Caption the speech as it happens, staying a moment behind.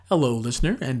Hello,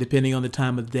 listener, and depending on the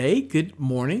time of day, good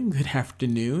morning, good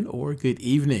afternoon, or good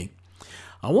evening.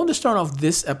 I want to start off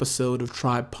this episode of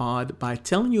Tribe Pod by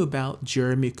telling you about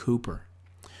Jeremy Cooper.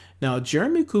 Now,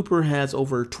 Jeremy Cooper has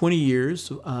over 20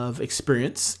 years of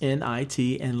experience in IT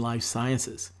and life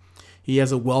sciences. He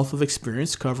has a wealth of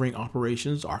experience covering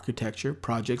operations, architecture,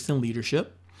 projects, and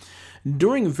leadership.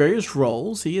 During various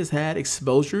roles, he has had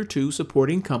exposure to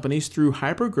supporting companies through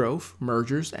hypergrowth,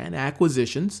 mergers, and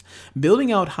acquisitions,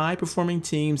 building out high-performing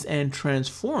teams, and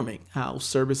transforming how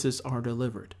services are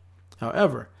delivered.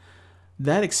 However,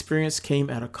 that experience came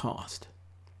at a cost.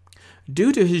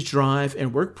 Due to his drive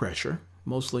and work pressure,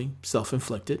 mostly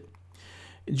self-inflicted,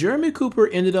 Jeremy Cooper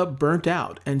ended up burnt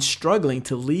out and struggling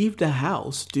to leave the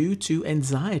house due to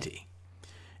anxiety.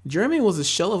 Jeremy was a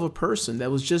shell of a person that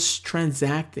was just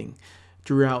transacting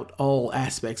throughout all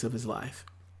aspects of his life.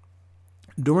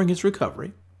 During his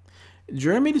recovery,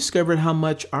 Jeremy discovered how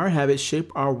much our habits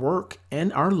shape our work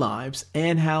and our lives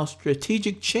and how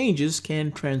strategic changes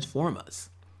can transform us.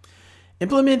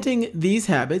 Implementing these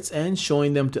habits and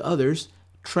showing them to others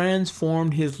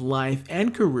transformed his life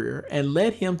and career and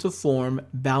led him to form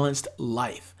Balanced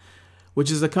Life, which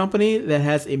is a company that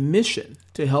has a mission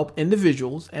to help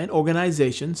individuals and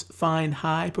organizations find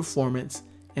high performance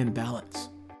and balance.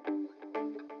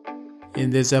 In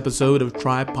this episode of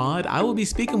Tribe Pod, I will be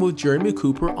speaking with Jeremy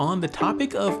Cooper on the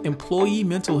topic of employee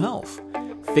mental health,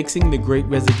 fixing the Great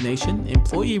Resignation,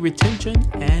 employee retention,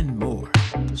 and more.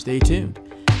 So stay tuned.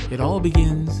 It all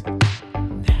begins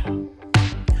now.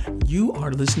 You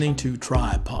are listening to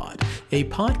Tribe Pod, a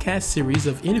podcast series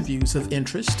of interviews of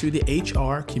interest to the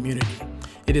HR community.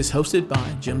 It is hosted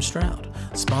by Jim Stroud,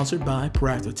 sponsored by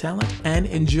Proactive Talent, and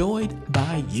enjoyed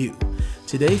by you.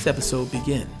 Today's episode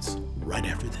begins right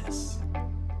after this.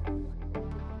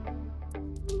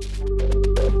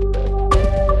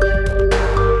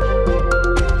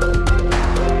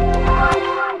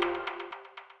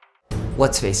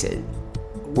 Let's face it,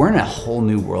 we're in a whole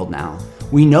new world now.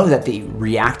 We know that the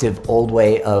reactive old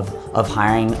way of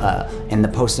hiring and the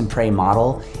post and pray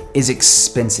model is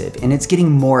expensive, and it's getting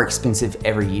more expensive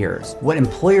every year. What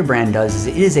Employer Brand does is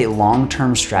it is a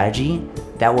long-term strategy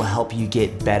that will help you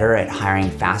get better at hiring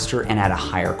faster and at a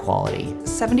higher quality.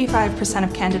 75%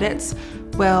 of candidates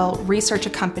will research a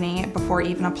company before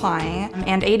even applying,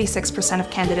 and 86% of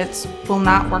candidates will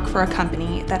not work for a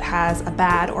company that has a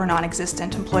bad or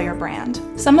non-existent employer brand.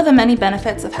 Some of the many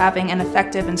benefits of having an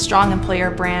effective and strong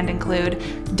employer brand include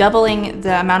doubling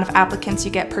the amount of applicants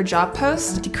you get per job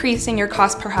post, decreasing your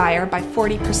cost per hire by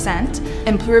 40%,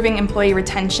 improving employee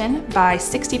retention by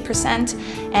 60%,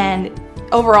 and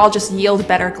overall just yield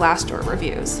better Glassdoor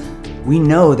reviews. We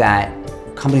know that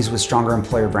companies with stronger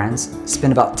employer brands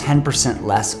spend about 10%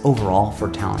 less overall for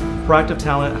talent. Proactive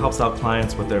Talent helps out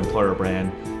clients with their employer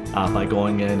brand by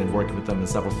going in and working with them in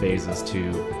several phases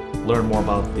to learn more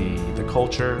about the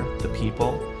culture, the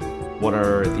people, what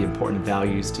are the important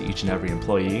values to each and every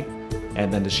employee,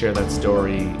 and then to share that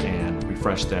story and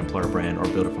refresh the employer brand or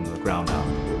build it from the ground up.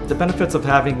 The benefits of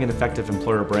having an effective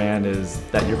employer brand is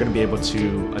that you're going to be able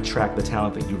to attract the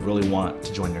talent that you really want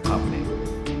to join your company.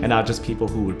 And not just people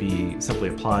who would be simply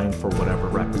applying for whatever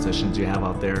requisitions you have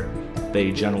out there.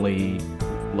 They generally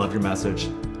love your message,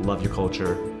 love your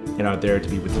culture, and are there to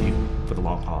be with you for the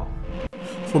long haul.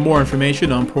 For more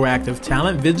information on Proactive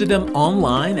Talent, visit them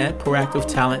online at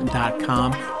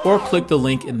proactivetalent.com or click the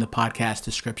link in the podcast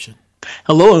description.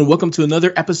 Hello and welcome to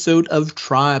another episode of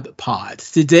Tribe Pod.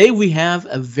 Today we have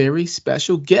a very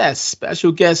special guest.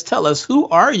 Tell us, who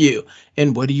are you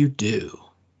and what do you do?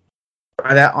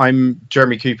 Hi there, I'm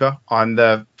Jeremy Cooper. I'm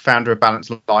the founder of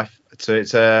Balanced Life. So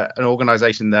it's an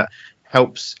organization that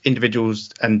helps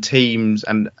individuals and teams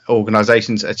and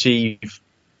organizations achieve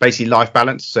basically life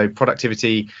balance, so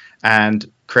productivity, and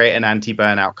create an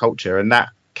anti-burnout culture. And that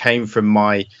came from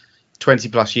my 20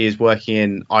 plus years working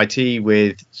in IT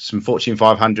with some Fortune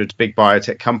 500 big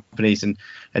biotech companies and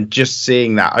just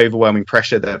seeing that overwhelming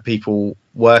pressure that people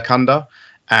work under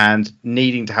and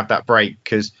needing to have that break,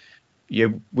 because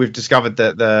we've discovered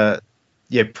that the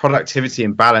productivity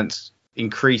and balance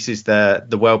increases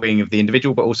the well-being of the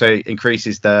individual, but also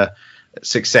increases the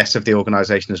success of the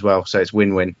organization as well. So it's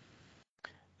win-win.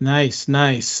 Nice.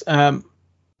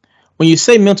 When you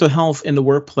say mental health in the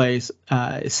workplace,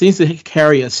 it seems to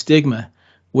carry a stigma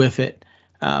with it.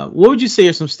 What would you say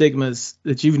are some stigmas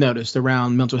that you've noticed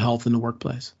around mental health in the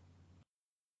workplace?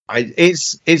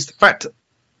 It's the fact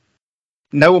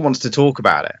no one wants to talk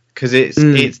about it, because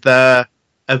it's the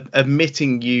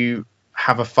admitting you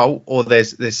have a fault or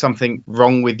there's something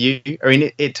wrong with you. I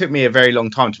mean, it took me a very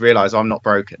long time to realize I'm not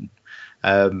broken.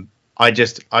 I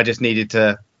just needed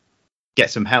to get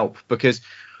some help, because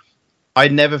I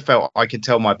never felt I could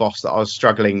tell my boss that I was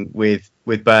struggling with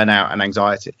burnout and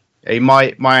anxiety.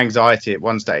 My anxiety at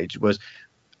one stage was,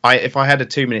 if I had a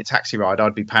 2-minute taxi ride,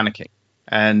 I'd be panicking,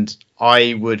 and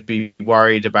I would be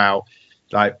worried about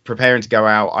like preparing to go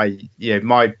out.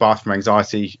 My bathroom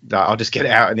anxiety, like, I'll just get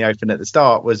it out in the open at the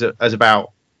start, was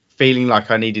about feeling like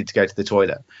I needed to go to the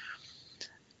toilet.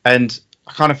 And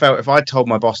I kind of felt if I told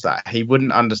my boss that, he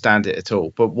wouldn't understand it at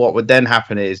all. But what would then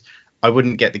happen is I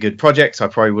wouldn't get the good projects. I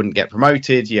probably wouldn't get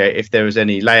promoted. If there was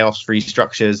any layoffs,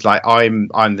 restructures, like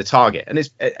I'm the target. And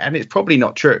it's probably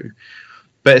not true.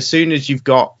 But as soon as you've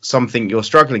got something you're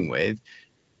struggling with,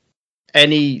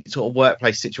 any sort of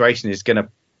workplace situation is going to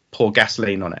pour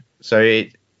gasoline on it. So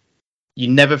you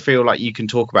never feel like you can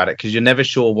talk about it because you're never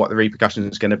sure what the repercussion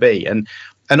is going to be. And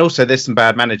also there's some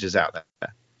bad managers out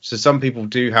there. So some people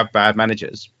do have bad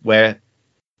managers where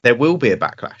there will be a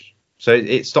backlash. So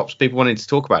it stops people wanting to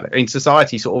talk about it. I mean,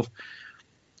 society sort of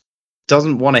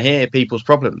doesn't want to hear people's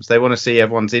problems. They want to see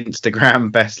everyone's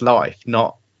Instagram best life,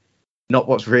 not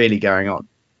what's really going on.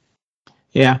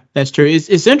 Yeah, that's true.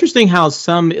 It's interesting how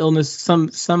some illness,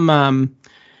 some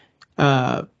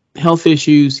health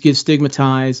issues get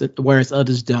stigmatized, whereas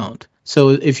others don't. So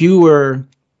if you were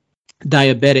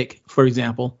diabetic, for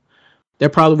example,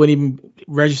 that probably wouldn't even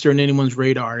register on anyone's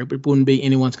radar. It wouldn't be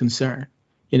anyone's concern.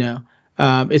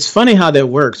 It's funny how that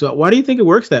works. So why do you think it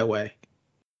works that way?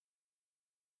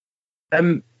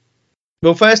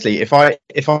 Well, firstly, if I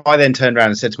then turned around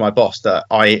and said to my boss that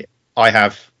I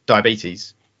have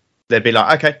diabetes, they'd be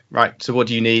like, okay, right. So what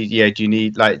do you need? Yeah, do you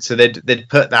need so they'd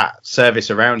put that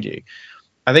service around you.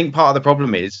 I think part of the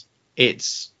problem is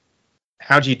it's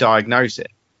how do you diagnose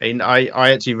it? I mean,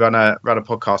 I actually run a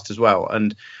podcast as well,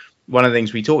 and one of the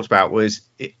things we talked about was,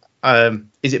 is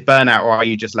it burnout or are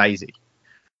you just lazy?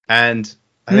 And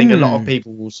I think a lot of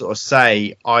people will sort of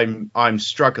say I'm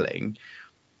struggling,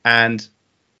 and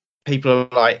people are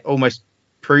like, almost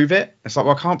prove it. It's like,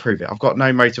 well, I can't prove it. I've got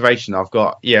no motivation.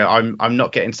 I'm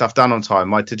not getting stuff done on time.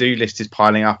 My to-do list is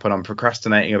piling up and I'm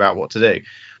procrastinating about what to do.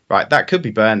 Right, that could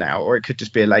be burnout, or it could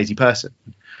just be a lazy person.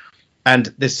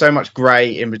 And there's so much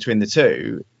grey in between the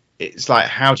two. It's like,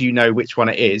 how do you know which one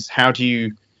it is? How do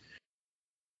you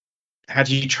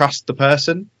trust the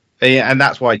person? And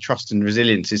that's why trust and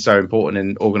resilience is so important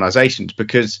in organizations,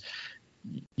 because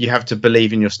you have to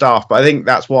believe in your staff. But I think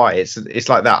that's why it's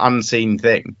like that unseen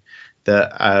thing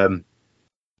that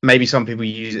maybe some people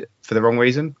use it for the wrong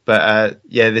reason. But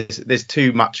there's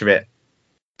too much of it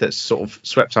that's sort of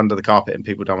swept under the carpet and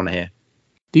people don't want to hear.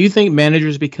 Do you think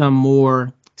managers become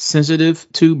more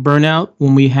sensitive to burnout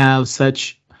when we have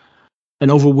such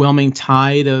an overwhelming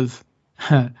tide of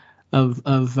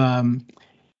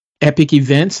epic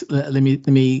events? Let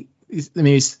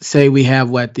me say we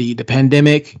have the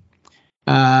pandemic.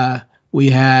 We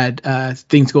had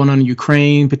things going on in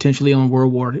Ukraine, potentially on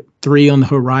World War III on the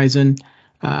horizon.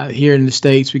 Here in the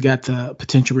States, we got the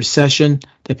potential recession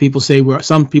that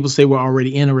some people say we're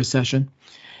already in a recession.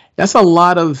 That's a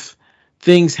lot of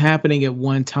things happening at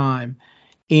one time.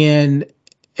 And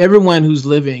everyone who's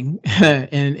living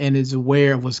and is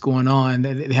aware of what's going on,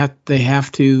 they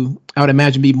have to, I would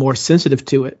imagine, be more sensitive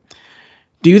to it.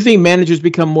 Do you think managers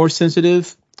become more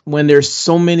sensitive when there's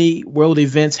so many world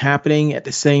events happening at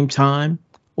the same time?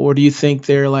 Or do you think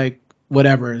they're like,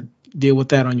 whatever, deal with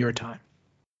that on your time?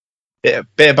 A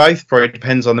bit of both. Probably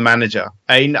depends on the manager.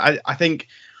 I think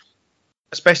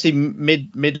especially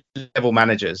mid-level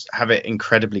managers have it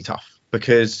incredibly tough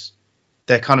because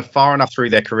they're kind of far enough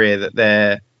through their career that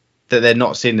they're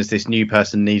not seen as this new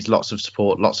person needs lots of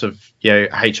support, lots of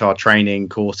HR training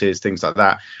courses, things like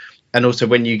that. And also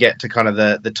when you get to kind of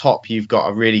the top, you've got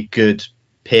a really good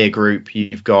peer group.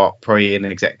 You've got probably an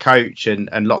exec coach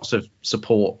and lots of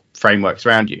support frameworks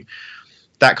around you.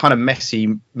 That kind of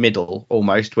messy middle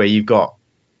almost, where you've got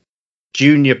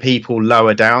junior people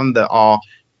lower down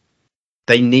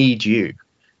they need you.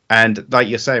 And like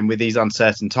you're saying, with these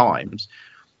uncertain times,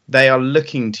 they are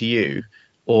looking to you,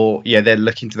 or they're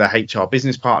looking to their HR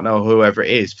business partner or whoever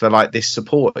it is for like this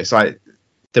support. It's like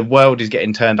the world is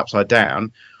getting turned upside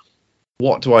down.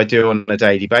 What do I do on a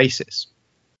daily basis?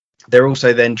 They're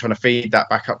also then trying to feed that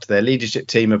back up to their leadership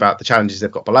team about the challenges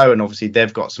they've got below, and obviously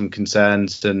they've got some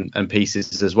concerns and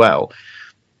pieces as well.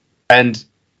 And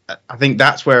I think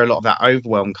that's where a lot of that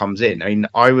overwhelm comes in. I mean,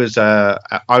 I was a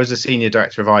senior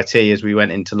director of IT as we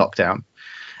went into lockdown,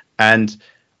 and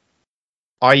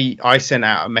I sent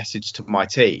out a message to my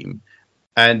team,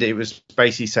 and it was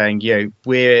basically saying,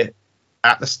 we're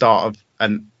at the start of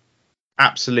an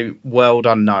absolute world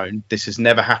unknown. This has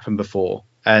never happened before,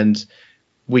 and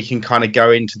we can kind of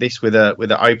go into this with an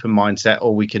open mindset,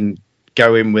 or we can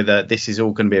go in with this is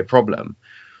all going to be a problem.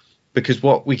 because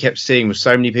what we kept seeing was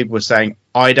so many people were saying,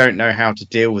 I don't know how to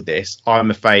deal with this.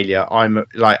 I'm a failure.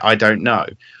 I don't know.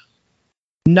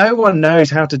 No one knows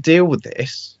how to deal with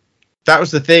this. That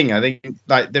was the thing. I think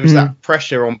like there was that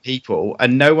pressure on people,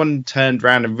 and no one turned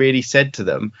around and really said to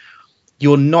them,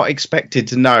 you're not expected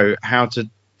to know how to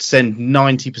send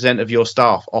 90% of your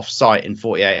staff off site in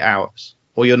 48 hours,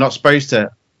 or you're not supposed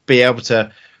to be able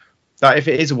to, like if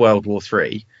it is a World War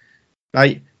III,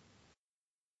 like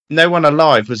no one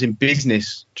alive was in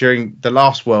business during the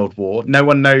last World War. No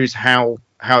one knows how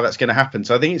that's going to happen.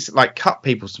 So I think it's like cut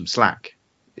people some slack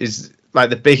is like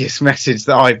the biggest message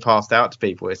that I passed out to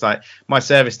people. It's like my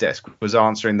service desk was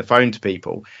answering the phone to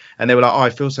people and they were like, oh, I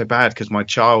feel so bad because my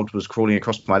child was crawling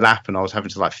across my lap and I was having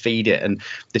to like feed it and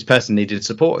this person needed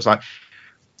support. It's like,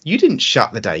 you didn't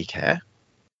shut the daycare.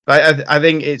 Like, I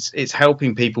think it's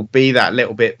helping people be that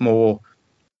little bit more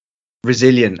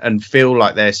resilient and feel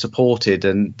like they're supported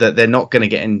and that they're not going to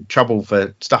get in trouble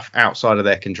for stuff outside of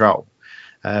their control.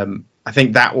 I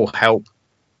think that will help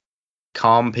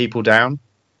calm people down.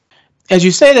 As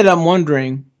you say that, I'm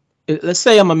wondering, let's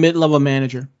say I'm a mid-level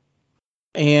manager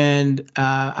and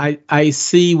I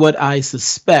see what I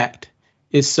suspect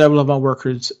is several of my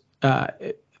workers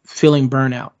feeling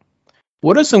burnout.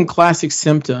 What are some classic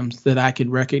symptoms that I could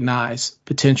recognize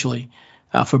potentially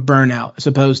for burnout as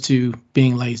opposed to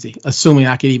being lazy, assuming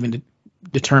I could even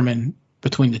determine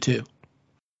between the two?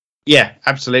 Yeah,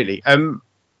 absolutely.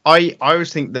 I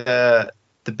always think the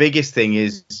biggest thing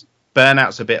is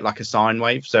burnout's a bit like a sine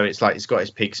wave. So it's like it's got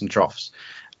its peaks and troughs.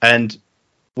 And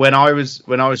when I was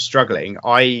struggling,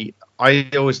 I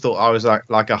always thought I was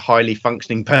like a highly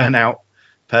functioning burnout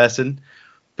person,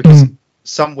 because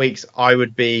some weeks I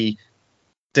would be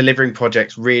delivering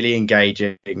projects really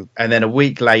engaging, and then a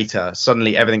week later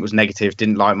suddenly everything was negative,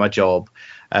 didn't like my job.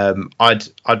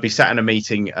 I'd be sat in a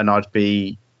meeting and I'd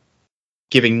be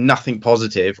giving nothing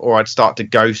positive, or I'd start to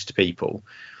ghost people,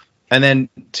 and then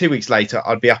 2 weeks later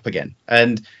I'd be up again.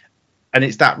 And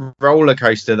it's that roller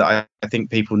coaster that I think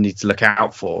people need to look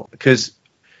out for, because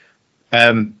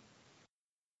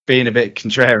being a bit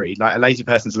contrary, like a lazy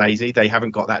person's lazy, they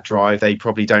haven't got that drive, they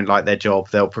probably don't like their job,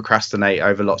 they'll procrastinate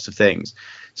over lots of things.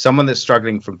 Someone that's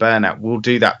struggling from burnout will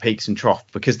do that peaks and troughs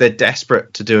because they're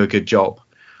desperate to do a good job,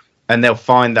 and they'll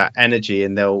find that energy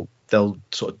and they'll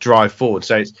sort of drive forward.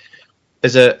 So it's,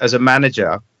 as a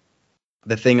manager,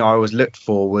 the thing I always looked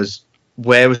for was,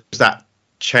 where was that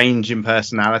change in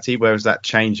personality, where was that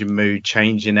change in mood,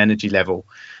 change in energy level,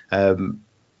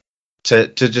 to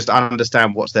just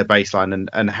understand what's their baseline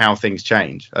and how things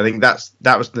change. I think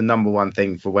that was the number one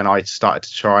thing for when I started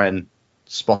to try and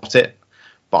spot it.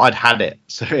 But I'd had it,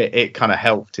 so it kind of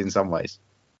helped in some ways.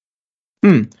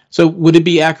 So would it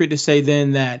be accurate to say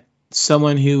then that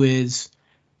someone who is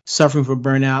suffering from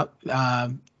burnout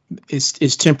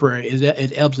is temporary,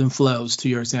 it ebbs and flows, to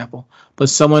your example, but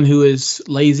someone who is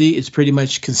lazy is pretty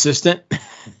much consistent,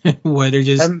 where they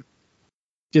just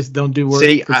don't do work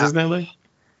consistently?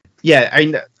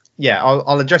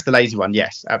 I'll address the lazy one.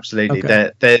 Yes, absolutely.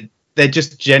 Okay. They're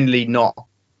just generally not.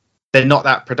 They're not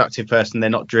that productive person. They're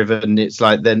not driven. It's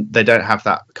like they don't have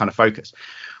that kind of focus.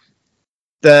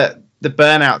 The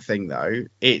burnout thing, though,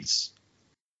 it's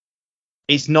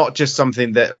not just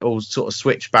something that will sort of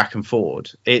switch back and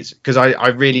forward. It's because I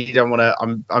really don't want to.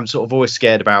 I'm sort of always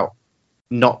scared about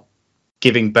not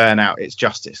giving burnout its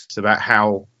justice. It's about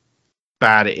how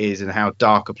bad it is and how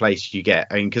dark a place you get.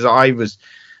 I mean, because I was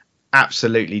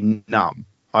absolutely numb.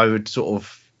 I would sort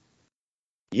of,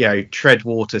 tread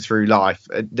water through life.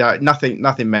 Nothing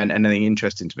meant anything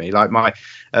interesting to me. Like my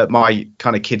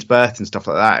kind of kid's birth and stuff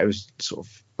like that, it was sort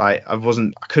of like I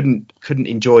couldn't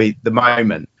enjoy the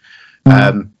moment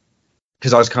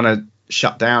because I was kind of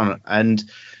shut down.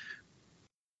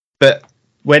 But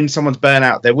when someone's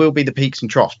burnout, there will be the peaks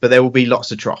and troughs, but there will be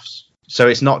lots of troughs. So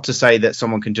it's not to say that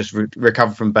someone can just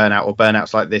recover from burnout, or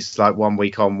burnouts like this, like 1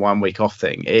 week on, 1 week off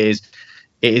thing. It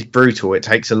is brutal. It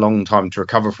takes a long time to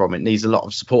recover from. It needs a lot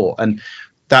of support. And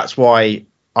that's why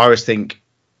I always think,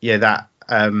 the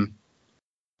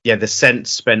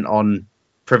cents spent on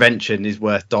prevention is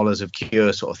worth dollars of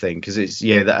cure, sort of thing. Because it's,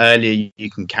 the earlier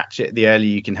you can catch it, the earlier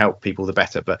you can help people, the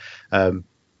better. But I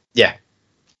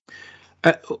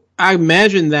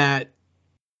imagine that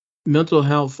mental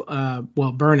health,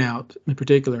 burnout in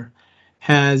particular,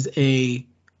 has a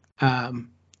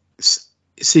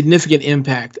significant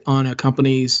impact on a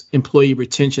company's employee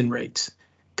retention rates.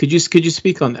 Could you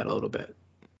speak on that a little bit?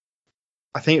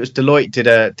 I think it was Deloitte did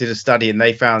a study, and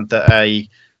they found that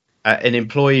an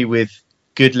employee with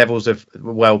good levels of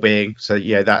well-being, so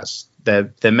that's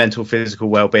their mental, physical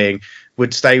well-being,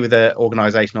 would stay with an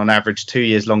organization on average 2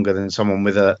 years longer than someone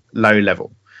with a low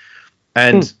level.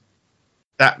 And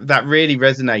that really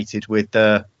resonated with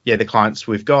the clients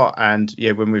we've got, and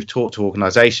when we've talked to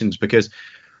organizations, because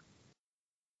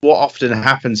what often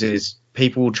happens is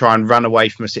people will try and run away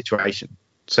from a situation.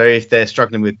 So if they're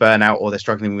struggling with burnout, or they're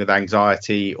struggling with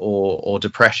anxiety or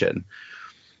depression,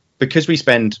 because we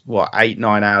spend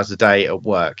 8-9 hours a day at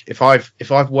work, if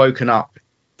I've woken up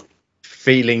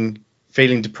feeling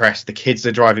depressed, the kids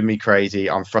are driving me crazy,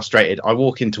 I'm frustrated, I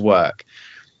walk into work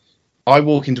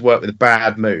with a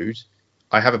bad mood,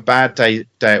 I have a bad day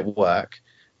at work,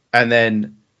 and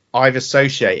then I've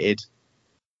associated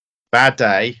bad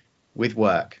day with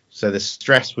work. So the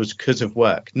stress was because of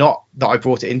work, not that I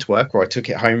brought it into work or I took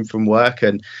it home from work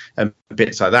and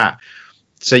bits like that.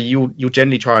 So you'll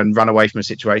generally try and run away from a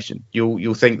situation.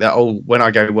 You'll think that, when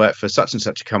I go work for such and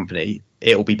such a company,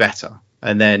 it'll be better.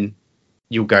 And then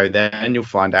you'll go there and you'll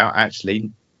find out,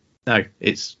 actually, no,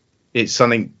 it's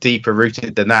something deeper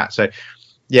rooted than that. So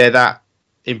that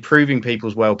improving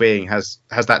people's well-being has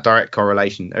that direct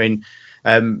correlation. I mean,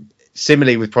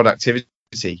 similarly with productivity,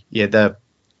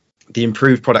 the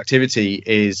improved productivity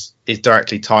is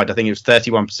directly tied. I think it was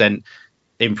 31%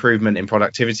 improvement in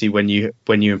productivity when you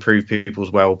improve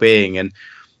people's well-being. And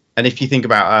if you think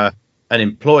about an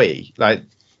employee, like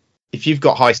if you've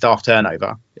got high staff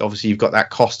turnover, obviously you've got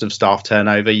that cost of staff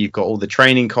turnover, you've got all the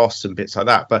training costs and bits like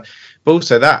that, but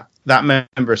also that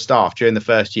member of staff during the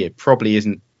first year probably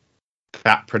isn't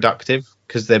that productive,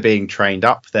 because they're being trained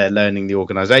up, they're learning the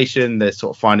organization, they're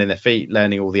sort of finding their feet,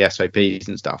 learning all the SOPs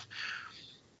and stuff.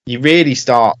 You really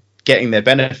start getting their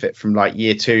benefit from like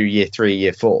year 2, year 3,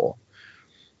 year 4.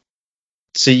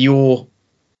 So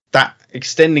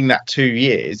extending that 2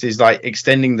 years is like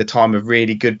extending the time of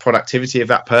really good productivity of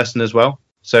that person as well.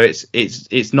 So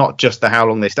it's not just the how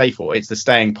long they stay for, it's the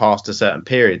staying past a certain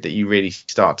period that you really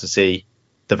start to see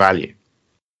the value.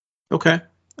 Okay.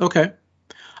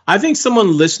 I think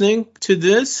someone listening to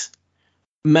this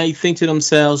may think to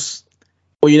themselves,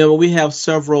 well, we have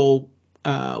several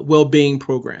well-being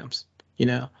programs.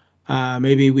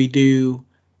 Maybe we do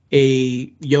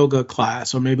a yoga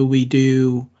class, or maybe we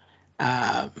do,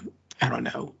 I don't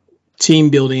know, team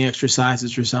building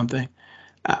exercises or something.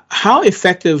 How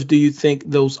effective do you think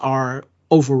those are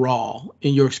overall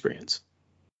in your experience?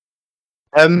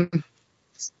 That's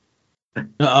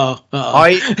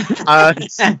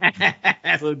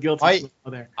a guilty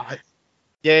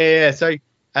there. So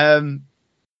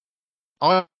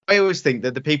I always think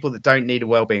that the people that don't need a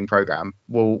wellbeing program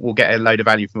will get a load of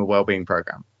value from a wellbeing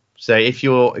program. So if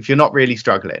you're not really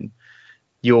struggling,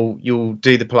 you'll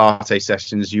do the Pilates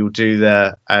sessions, you'll do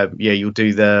the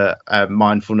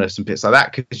mindfulness and bits like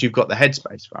that, because you've got the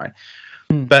headspace, right?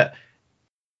 But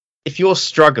if you're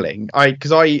struggling,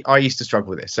 because I used to struggle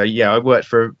with this. So I worked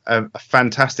for a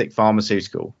fantastic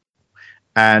pharmaceutical,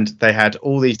 and they had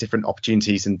all these different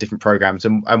opportunities and different programs,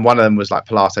 and one of them was like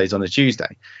Pilates on a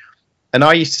Tuesday. And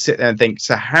I used to sit there and think,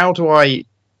 so how do I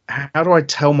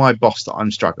tell my boss that I'm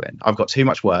struggling? I've got too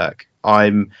much work,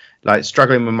 I'm like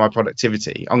struggling with my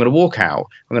productivity. I'm going to walk out,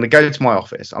 I'm going to go to my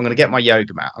office, I'm going to get my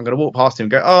yoga mat, I'm going to walk past him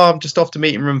and go, I'm just off to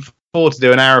meeting room 4 to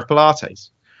do an hour of Pilates.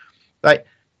 Like,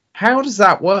 how does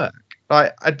that work?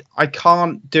 Like, I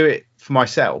can't do it for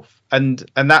myself, and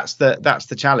that's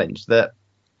the challenge. That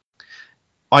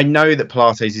I know that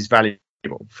Pilates is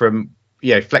valuable from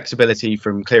flexibility,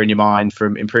 from clearing your mind,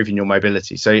 from improving your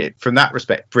mobility. So from that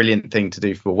respect, brilliant thing to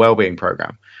do for a wellbeing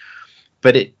program.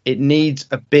 But it needs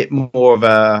a bit more of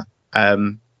a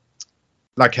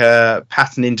like a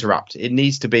pattern interrupt. It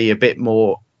needs to be a bit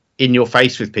more in your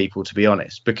face with people, to be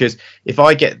honest, because if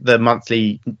I get the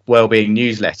monthly wellbeing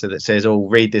newsletter that says,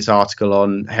 read this article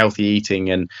on healthy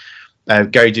eating and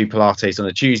go do Pilates on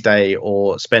a Tuesday,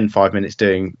 or spend 5 minutes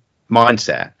doing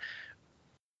mindset,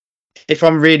 if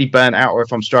I'm really burnt out or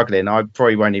if I'm struggling, I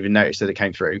probably won't even notice that it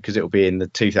came through, because it will be in the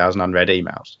 2,000 unread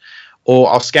emails. Or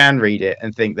I'll scan read it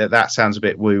and think that sounds a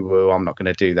bit woo woo, I'm not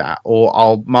going to do that. Or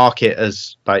I'll mark it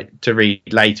as like to read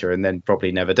later and then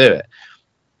probably never do it.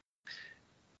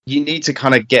 You need to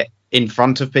kind of get in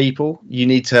front of people. You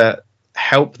need to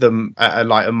help them at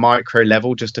a micro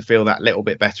level, just to feel that little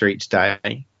bit better each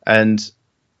day. And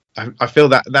I feel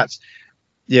that's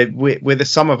we're the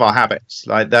sum of our habits.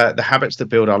 Like the habits that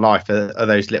build our life are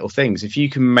those little things. If you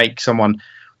can make someone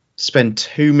spend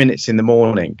 2 minutes in the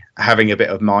morning having a bit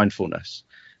of mindfulness,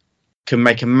 can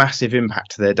make a massive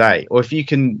impact to their day. Or if you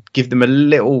can give them a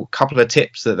little couple of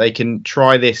tips that they can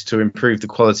try this to improve the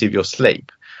quality of your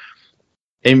sleep.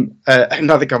 In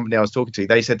another company I was talking to,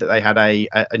 they said that they had a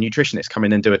nutritionist come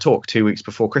in and do a talk 2 weeks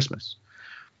before Christmas.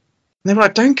 they were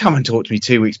like, don't come and talk to me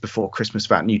 2 weeks before Christmas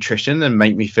about nutrition and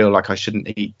make me feel like I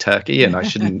shouldn't eat turkey and I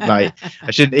shouldn't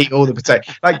eat all the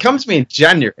potato. Like, come to me in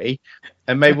January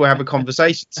and maybe we'll have a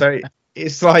conversation. So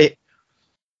it's like,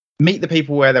 meet the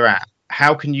people where they're at.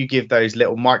 How can you give those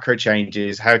little micro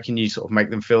changes? How can you sort of make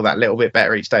them feel that little bit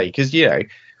better each day? Because, you know,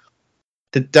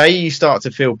 the day you start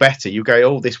to feel better, you go,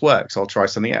 oh, this works, I'll try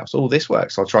something else. Oh, this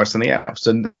works, I'll try something else.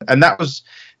 And that was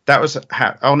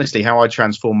honestly how I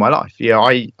transformed my life. Yeah,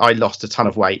 I lost a ton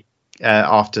of weight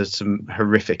after some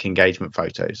horrific engagement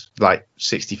photos, like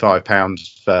 65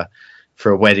 pounds for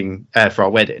a wedding, for our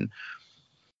wedding.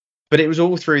 But it was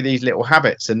all through these little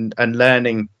habits and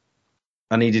learning.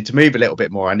 I needed to move a little bit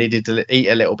more. I needed to eat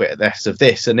a little bit less of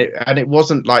this. And it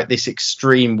wasn't like this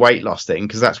extreme weight loss thing,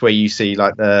 because that's where you see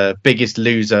like the Biggest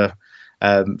Loser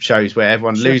shows where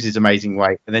everyone loses amazing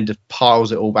weight and then just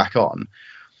piles it all back on.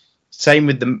 Same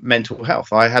with the mental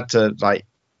health. I had to like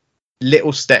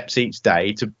little steps each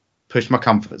day to push my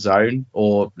comfort zone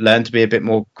or learn to be a bit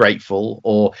more grateful,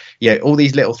 or all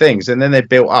these little things. And then they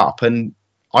built up, and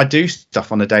I do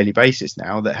stuff on a daily basis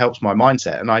now that helps my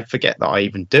mindset, and I forget that I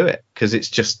even do it because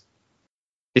it's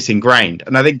ingrained.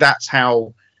 And I think that's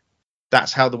how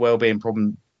the wellbeing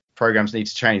programs need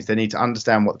to change. They need to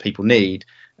understand what the people need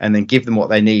and then give them what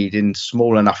they need in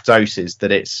small enough doses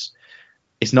that it's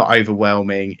not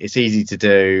overwhelming. It's easy to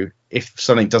do. If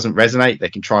something doesn't resonate, they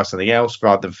can try something else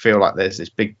rather than feel like there's this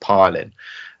big pile in.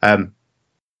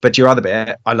 But your other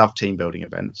bit, I love team building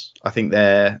events. I think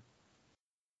they're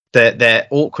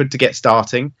awkward to get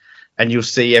starting, and you'll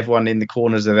see everyone in the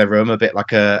corners of their room, a bit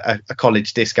like a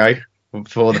college disco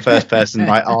before the first person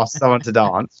might ask someone to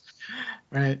dance.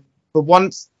 Right. But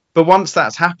once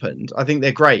that's happened, I think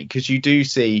they're great, because you do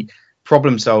see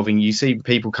problem solving. You see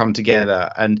people come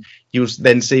together, and you'll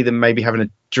then see them maybe having a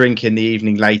drink in the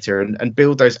evening later and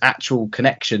build those actual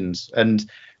connections. And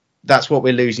that's what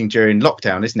we're losing during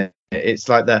lockdown, isn't it? It's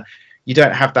like you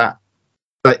don't have that.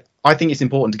 Like, I think it's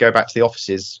important to go back to the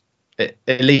offices at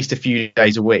least a few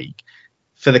days a week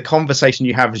for the conversation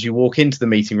you have as you walk into the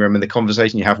meeting room and the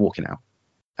conversation you have walking out.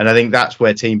 And I think that's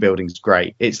where team building is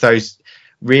great. It's those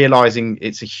realizing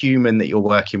it's a human that you're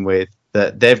working with,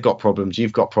 that they've got problems,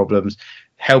 you've got problems,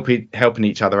 helping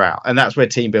each other out. And that's where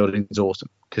team building is awesome,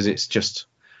 because it's just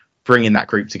bringing that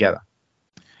group together.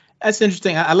 That's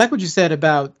interesting. I like what you said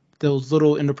about those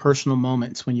little interpersonal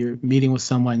moments when you're meeting with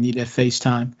someone, you need that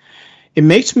FaceTime. It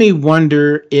makes me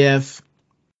wonder if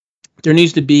there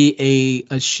needs to be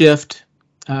a shift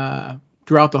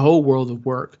throughout the whole world of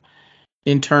work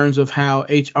in terms of how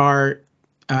HR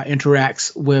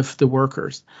interacts with the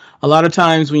workers. A lot of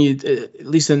times when you, at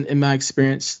least in my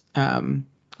experience,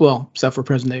 except for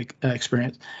present day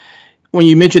experience, when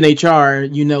you mention HR,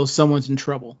 you know someone's in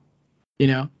trouble, you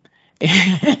know.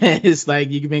 It's like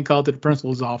you've been called to the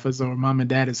principal's office, or mom and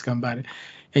dad has come by,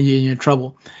 and you're in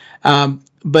trouble.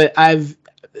 But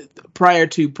prior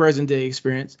to present day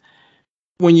experience,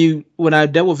 when I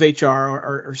dealt with HR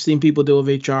or seen people deal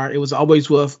with HR, it was always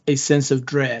with a sense of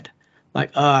dread,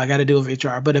 like, I got to deal with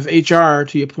HR. But if HR,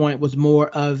 to your point, was more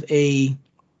of a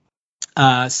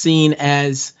seen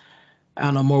as, I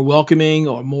don't know, more welcoming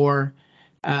or more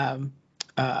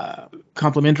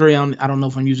complimentary. I don't know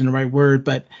if I'm using the right word,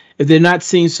 but if they're not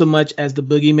seen so much as the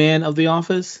boogeyman of the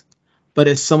office, but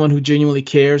as someone who genuinely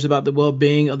cares about the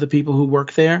well-being of the people who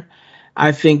work there,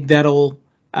 I think that'll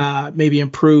maybe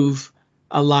improve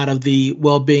a lot of the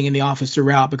well-being in the office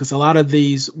throughout, because a lot of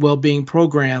these well-being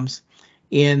programs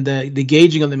and the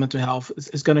gauging of the mental health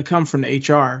is going to come from the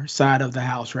HR side of the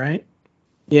house, right?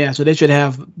 Yeah, so they should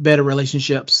have better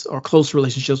relationships or close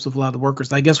relationships with a lot of the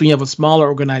workers. I guess when you have a smaller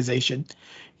organization,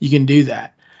 you can do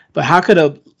that. But how could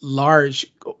a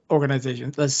large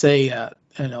organization, let's say a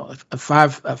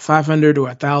 500 or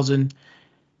 1,000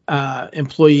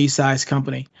 employee size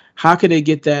company, how could they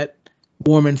get that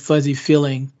warm and fuzzy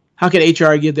feeling? How could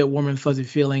HR get that warm and fuzzy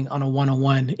feeling on a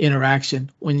one-on-one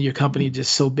interaction when your company is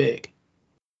just so big?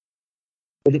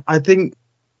 I think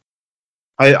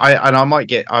I might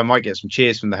get some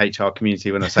cheers from the HR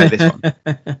community when I say this one.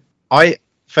 I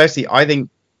think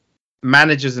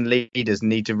managers and leaders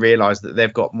need to realize that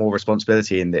they've got more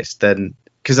responsibility in this than,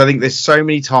 because I think there's so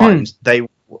many times they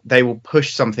will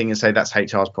push something and say that's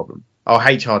HR's problem. Oh,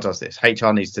 HR does this.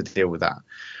 HR needs to deal with that.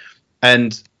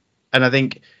 And I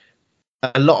think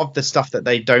a lot of the stuff that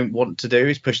they don't want to do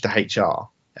is push to HR.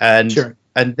 And sure.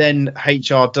 And then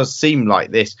HR does seem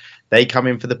like this. They come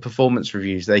in for the performance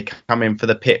reviews. They come in for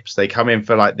the PIPs. They come in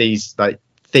for like these like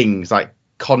things like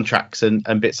contracts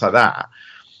and bits like that.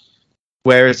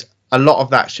 Whereas a lot of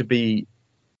that should be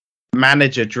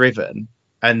manager driven.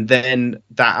 And then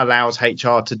that allows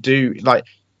HR to do, like,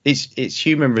 it's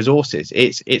human resources.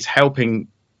 It's helping.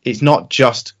 It's not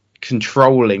just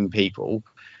controlling people,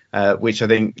 which I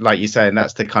think, like you're saying,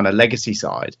 that's the kind of legacy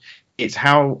side. It's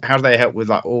how do they help with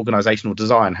like organizational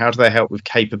design? How do they help with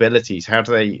capabilities? How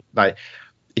do they, like,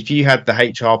 if you had the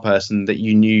HR person that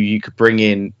you knew you could bring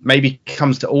in, maybe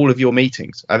comes to all of your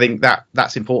meetings. I think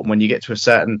that's important when you get to a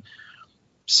certain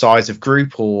size of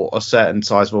group or a certain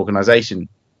size of organization.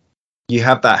 You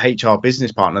have that HR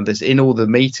business partner that's in all the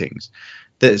meetings,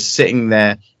 that's sitting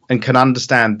there and can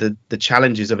understand the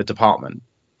challenges of a department,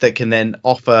 that can then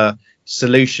offer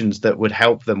solutions that would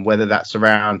help them, whether that's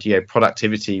around, you know,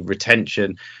 productivity,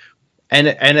 retention, and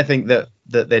anything that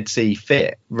they'd see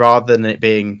fit, rather than it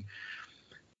being,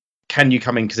 can you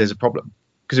come in because there's a problem?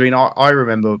 Because I mean, I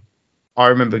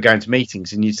remember going to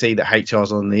meetings and you'd see that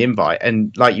HR's on the invite,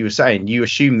 and like you were saying, you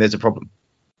assume there's a problem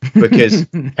because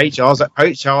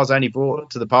HR's only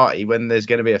brought to the party when there's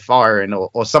going to be a firing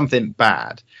or something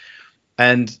bad.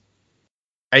 And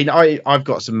I've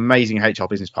got some amazing HR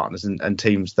business partners and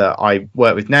teams that I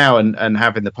work with now and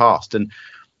have in the past, and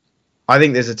I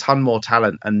think there's a ton more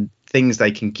talent and things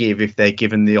they can give if they're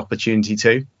given the opportunity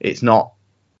to. It's not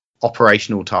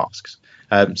operational tasks.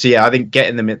 So yeah, I think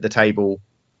getting them at the table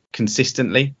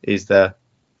consistently is the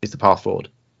path forward.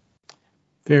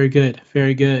 Very good,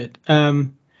 very good.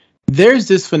 There's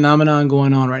this phenomenon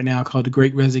going on right now called the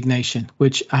Great Resignation,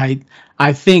 which I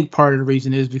think part of the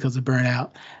reason is because of burnout,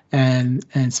 and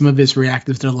some of it's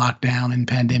reactive to the lockdown and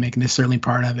pandemic, and it's certainly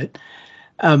part of it.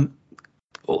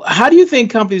 How do you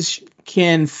think companies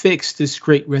can fix this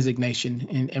Great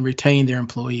Resignation and retain their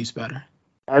employees better?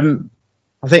 I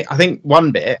think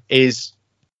one bit is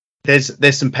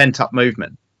there's some pent up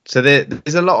movement. So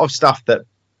there's a lot of stuff that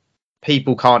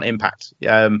people can't impact.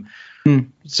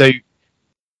 So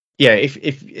yeah,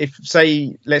 if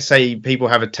say, let's say people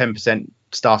have a 10%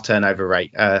 staff turnover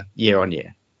rate year on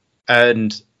year,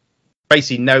 and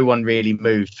basically no one really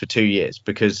moved for 2 years,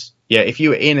 because yeah, if you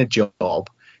were in a job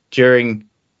during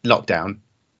lockdown,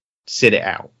 sit it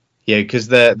out. Yeah, because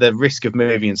the risk of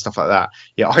moving and stuff like that.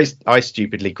 Yeah, I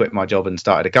stupidly quit my job and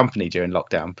started a company during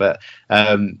lockdown, but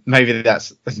maybe that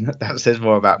says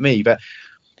more about me. But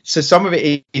so some of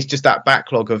it is just that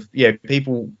backlog of, you know,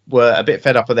 people were a bit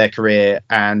fed up of their career,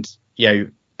 and you know,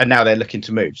 and now they're looking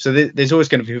to move. So there's always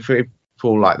going to be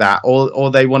people like that,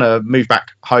 or they want to move back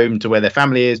home to where their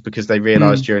family is because they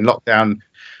realise during lockdown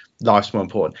life's more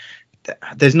important.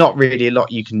 There's not really a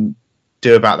lot you can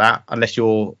do about that unless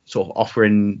you're sort of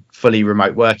offering fully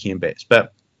remote working in bits.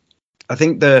 But I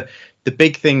think the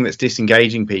big thing that's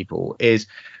disengaging people is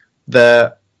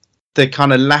the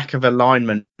kind of lack of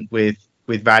alignment with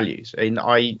values. And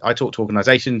I talk to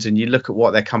organizations, and you look at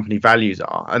what their company values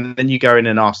are, and then you go in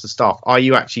and ask the staff, are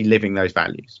you actually living those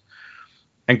values?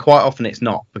 And quite often it's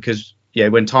not, because yeah,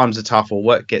 when times are tough or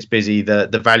work gets busy,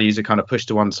 the values are kind of pushed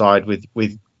to one side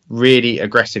with really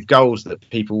aggressive goals that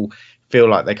people feel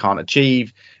like they can't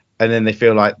achieve, and then they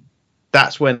feel like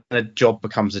that's when a job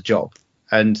becomes a job.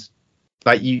 And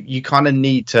like you kind of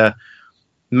need to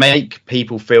make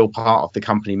people feel part of the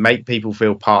company, make people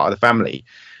feel part of the family.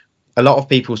 A lot of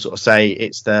people sort of say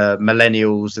it's the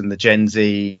millennials and the Gen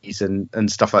Zs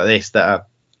and stuff like this that are,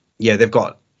 they've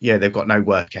got no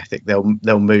work ethic,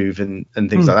 they'll move and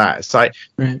things like that. It's like,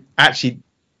 right, actually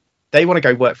they want to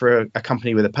go work for a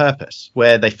company with a purpose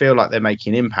where they feel like they're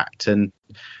making an impact, and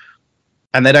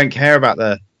they don't care about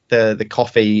the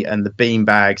coffee and the bean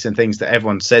bags and things that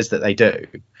everyone says that they do.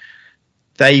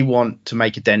 They want to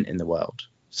make a dent in the world.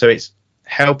 So it's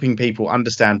helping people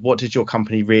understand, what does your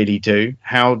company really do?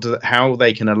 How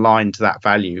they can align to that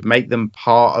value, make them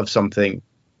part of something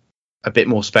a bit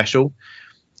more special.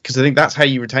 Because I think that's how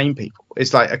you retain people.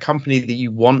 It's like a company that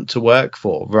you want to work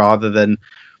for, rather than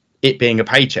it being a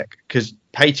paycheck. Because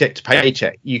paycheck to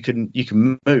paycheck, you can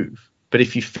move. But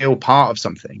if you feel part of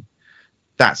something,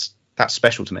 that's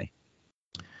special to me.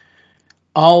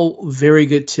 All very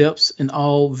good tips and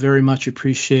all very much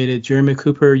appreciated. Jeremy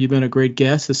Cooper, you've been a great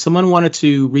guest. If someone wanted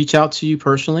to reach out to you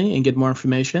personally and get more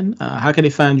information, how can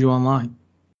they find you online?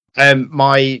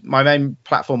 My main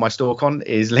platform I stalk on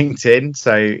is LinkedIn.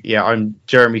 So yeah, I'm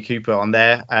Jeremy Cooper on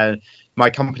there. My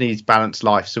company's Balanced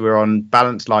Life. So we're on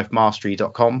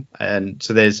balanceLifeMastery.com. And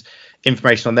so there's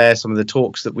information on there, some of the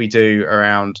talks that we do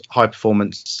around high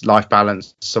performance, life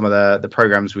balance, some of the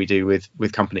programs we do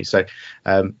with companies. So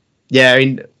yeah, I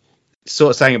mean,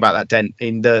 sort of saying about that dent,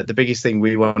 the biggest thing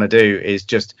we want to do is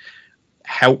just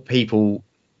help people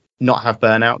not have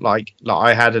burnout like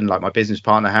I had, and like my business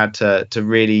partner had, to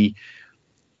really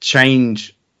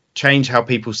change how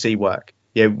people see work.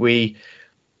 Yeah, we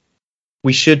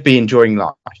should be enjoying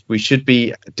life. We should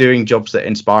be doing jobs that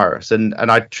inspire us. And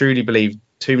I truly believe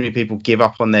too many people give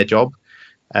up on their job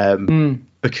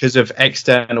because of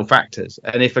external factors.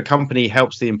 And if a company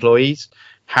helps the employees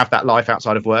have that life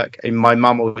outside of work, and my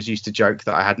mum always used to joke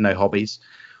that I had no hobbies.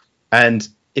 And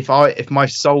if my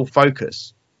sole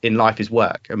focus in life is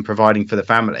work and providing for the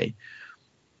family,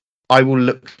 I will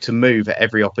look to move at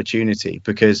every opportunity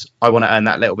because I want to earn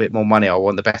that little bit more money. I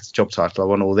want the better job title. I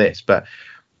want all this. But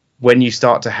when you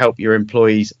start to help your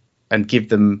employees and give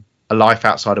them a life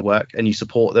outside of work, and you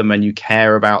support them and you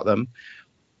care about them,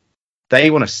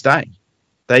 they want to stay.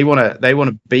 They want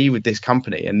to be with this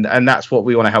company, and that's what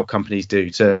we want to help companies do,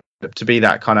 to be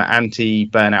that kind of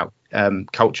anti-burnout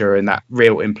culture and that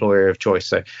real employer of choice.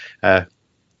 So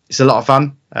it's a lot of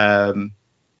fun.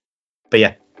 But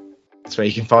yeah, that's where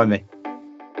you can find me.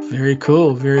 Very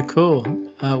cool. Very cool.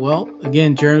 Well,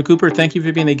 again, Jeremy Cooper, thank you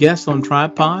for being a guest on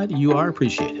TribePod. You are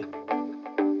appreciated.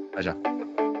 Pleasure.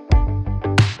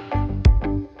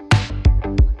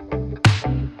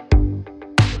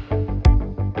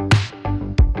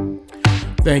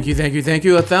 Thank you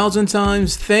 1,000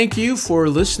 times. Thank you for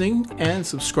listening and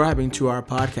subscribing to our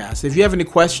podcast. If you have any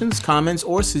questions, comments,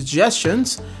 or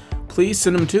suggestions, please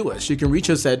send them to us. You can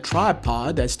reach us at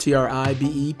TribePod, that's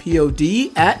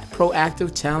TRIBEPOD,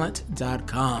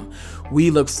 @proactivetalent.com.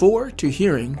 We look forward to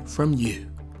hearing from you.